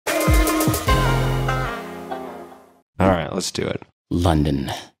let's do it.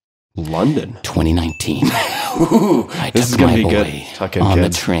 London. 2019. Ooh, I This is took going my to be boy good. Tuck in, on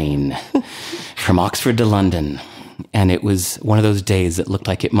kids. the train from Oxford to London. And it was one of those days that looked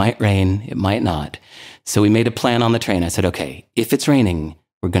like it might rain, it might not. So we made a plan on the train. I said, okay, if it's raining,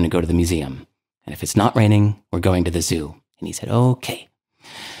 we're going to go to the museum. And if it's not raining, we're going to the zoo. And he said, okay.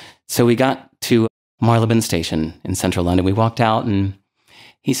 So we got to Marylebone Station in central London. We walked out and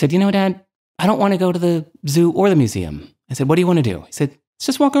he said, you know, Dad, I don't want to go to the zoo or the museum. I said, what do you want to do? He said, let's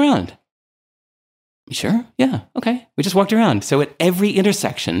just walk around. You sure? Yeah, okay. We just walked around. So at every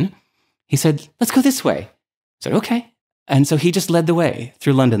intersection, he said, let's go this way. I said, okay. And so he just led the way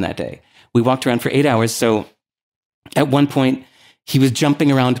through London that day. We walked around for 8 hours. So at one point, he was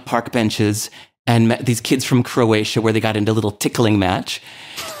jumping around park benches and met these kids from Croatia where they got into a little tickling match.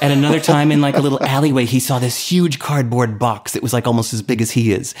 At another time in like a little alleyway, he saw this huge cardboard box that was like almost as big as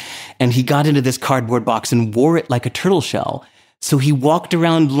he is. And he got into this cardboard box and wore it like a turtle shell. So he walked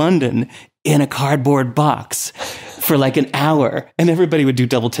around London in a cardboard box for like an hour. And everybody would do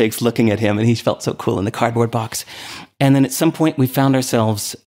double takes looking at him. And he felt so cool in the cardboard box. And then at some point, we found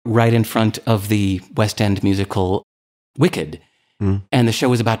ourselves right in front of the West End musical Wicked. And the show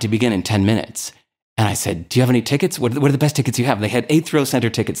was about to begin in 10 minutes. And I said, do you have any tickets? What are the best tickets you have? And they had 8th row center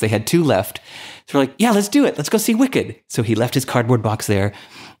tickets. They had 2 left. So we're like, yeah, let's do it. Let's go see Wicked. So he left his cardboard box there.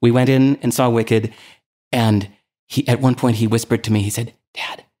 We went in and saw Wicked. And at one point he whispered to me, he said,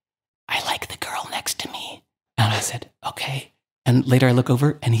 Dad, I like the girl next to me. And I said, okay. And later I look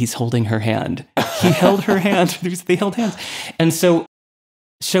over and he's holding her hand. He held her hand. They held hands. And so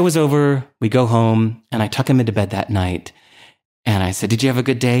show was over. We go home and I tuck him into bed that night. And I said, did you have a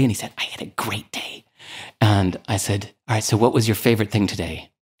good day? And he said, I had a great day. And I said, all right, so what was your favorite thing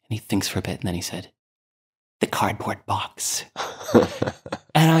today? And he thinks for a bit. And then he said, the cardboard box.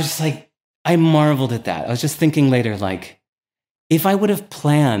 And I was just like, I marveled at that. I was just thinking later, like, if I would have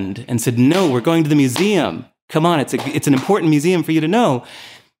planned and said, no, we're going to the museum. Come on, it's an important museum for you to know.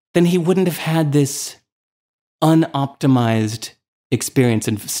 Then he wouldn't have had this unoptimized experience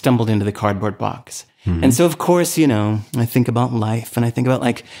and stumbled into the cardboard box. And so, of course, you know, I think about life and I think about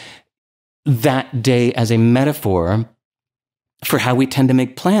like that day as a metaphor for how we tend to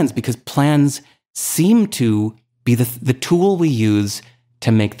make plans, because plans seem to be the tool we use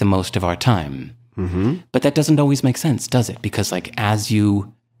to make the most of our time. But that doesn't always make sense, does it? Because like as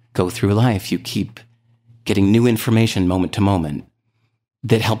you go through life, you keep getting new information moment to moment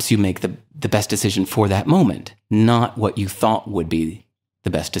that helps you make the best decision for that moment, not what you thought would be the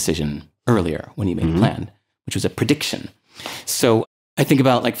best decision earlier when you made a plan, which was a prediction. So I think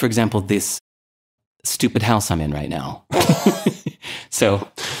about, like, for example, this stupid house I'm in right now. So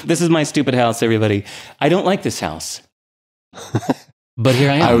this is my stupid house, everybody. I don't like this house. But here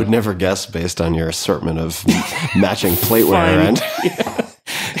I am. I would never guess based on your assortment of matching plateware and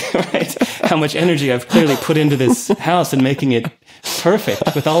right. How much energy I've clearly put into this house and making it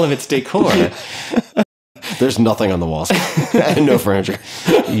perfect with all of its decor. There's nothing on the walls. And no furniture.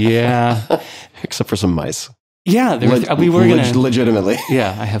 Yeah. Except for some mice. Yeah, we were going to... Legitimately.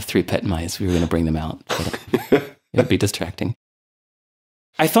 Yeah, I have 3 pet mice. We were going to bring them out. But it would be distracting.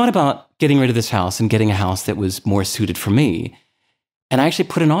 I thought about getting rid of this house and getting a house that was more suited for me. And I actually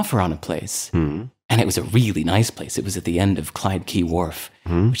put an offer on a place. And it was a really nice place. It was at the end of Clyde Key Wharf,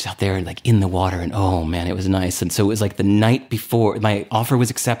 which is out there like in the water. And oh man, it was nice. And so it was like the night before my offer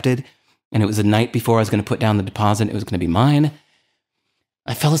was accepted. And it was the night before I was going to put down the deposit. It was going to be mine.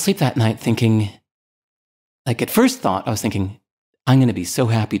 I fell asleep that night thinking, like at first thought, I was thinking, I'm going to be so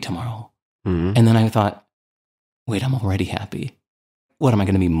happy tomorrow. And then I thought, wait, I'm already happy. What, am I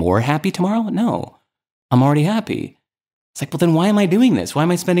going to be more happy tomorrow? No, I'm already happy. It's like, well, then why am I doing this? Why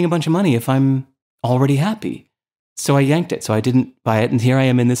am I spending a bunch of money if I'm already happy? So I yanked it. So I didn't buy it. And here I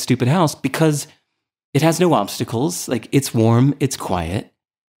am in this stupid house because it has no obstacles. Like it's warm, it's quiet.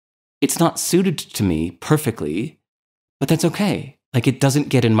 It's not suited to me perfectly, but that's okay. Like it doesn't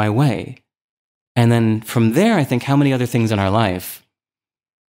get in my way. And then from there, I think how many other things in our life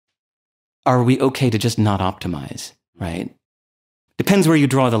are we okay to just not optimize, right? Depends where you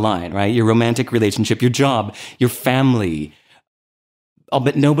draw the line, right? Your romantic relationship, your job, your family.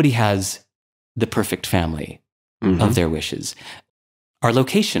 But nobody has the perfect family of their wishes. Our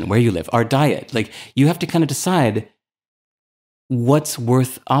location, where you live, our diet. Like you have to kind of decide what's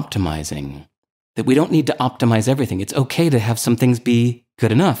worth optimizing. That we don't need to optimize everything. It's okay to have some things be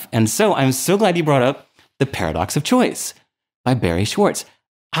good enough. And so I'm so glad you brought up The Paradox of Choice by Barry Schwartz.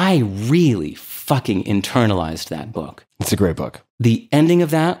 I really fucking internalized that book. It's a great book. The ending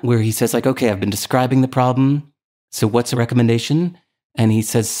of that, where he says like, okay, I've been describing the problem. So what's a recommendation? And he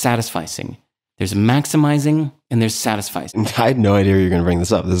says satisficing. There's maximizing and there's satisfying. I had no idea you were going to bring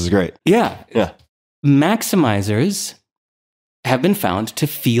this up. This is great. Yeah. Yeah. Maximizers have been found to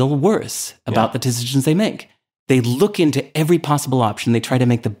feel worse about the decisions they make. They look into every possible option. They try to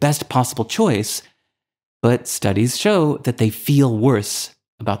make the best possible choice, but studies show that they feel worse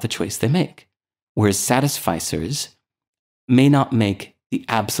about the choice they make. Whereas satisficers may not make the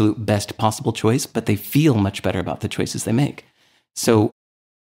absolute best possible choice, but they feel much better about the choices they make. So,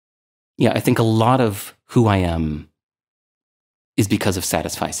 yeah, I think a lot of who I am is because of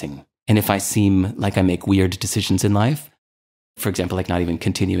satisficing. And if I seem like I make weird decisions in life, for example, like not even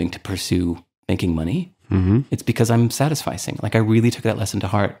continuing to pursue making money, it's because I'm satisficing. Like I really took that lesson to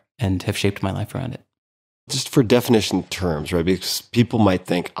heart and have shaped my life around it. Just for definition terms, right? Because people might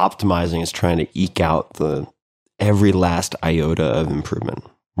think optimizing is trying to eke out every last iota of improvement,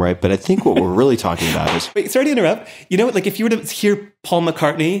 right? But I think what we're really talking about is... Wait, sorry to interrupt. You know, like if you were to hear Paul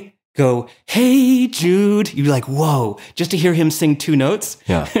McCartney go, "Hey, Jude," you'd be like, whoa, just to hear him sing 2 notes.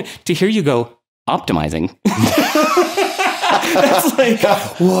 Yeah. To hear you go, "Optimizing." That's like,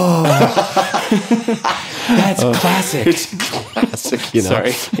 whoa. That's classic. It's classic, you know.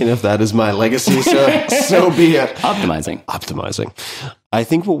 Sorry. And if that is my legacy, so be it. Optimizing. I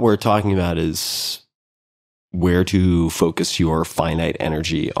think what we're talking about is where to focus your finite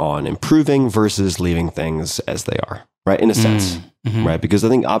energy on improving versus leaving things as they are, right? In a sense, right? Because I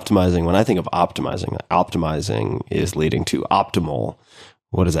think when I think of optimizing is leading to optimal.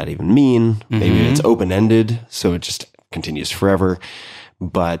 What does that even mean? Maybe it's open-ended, so it just continues forever.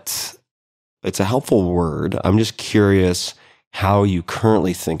 But it's a helpful word. I'm just curious how you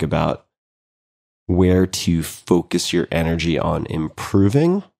currently think about where to focus your energy on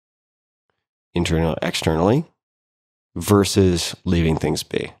improving externally versus leaving things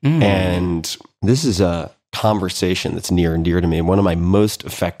be. And this is a conversation that's near and dear to me. One of my most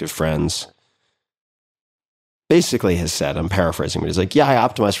effective friends basically has said, I'm paraphrasing, but he's like, yeah, I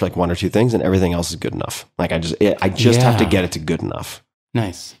optimize for like 1 or 2 things and everything else is good enough. Like I just have to get it to good enough.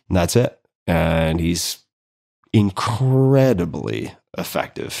 Nice. And that's it. And he's incredibly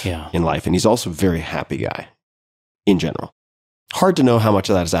effective in life. And he's also a very happy guy in general. Hard to know how much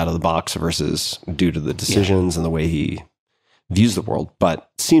of that is out of the box versus due to the decisions and the way he views the world, but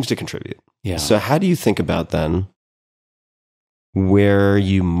seems to contribute. Yeah. So how do you think about then where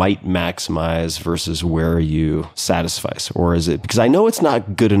you might maximize versus where you satisfy? Or is it, because I know it's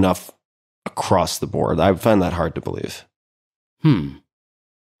not good enough across the board. I find that hard to believe.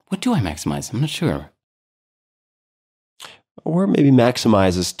 What do I maximize? I'm not sure. Or maybe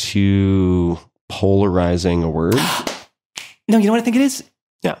maximize is too polarizing a word. No, you know what I think it is?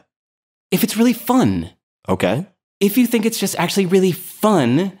 Yeah. If it's really fun. Okay. If you think it's just actually really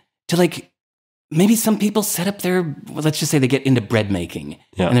fun to like, maybe some people set up let's just say they get into bread making.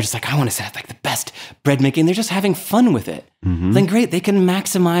 Yeah. And they're just like, I want to set up like the best bread making. They're just having fun with it. Then great. They can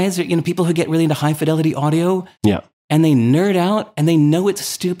maximize, people who get really into high fidelity audio. Yeah. And they nerd out and they know it's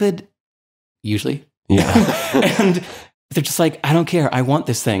stupid. Usually. Yeah. And they're just like, I don't care. I want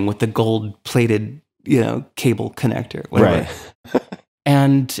this thing with the gold plated, cable connector, whatever. Right.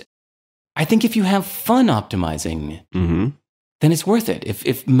 And I think if you have fun optimizing, then it's worth it.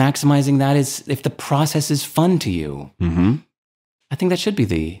 If maximizing that if the process is fun to you, I think that should be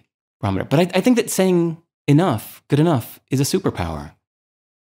the barometer. But I think that saying good enough is a superpower.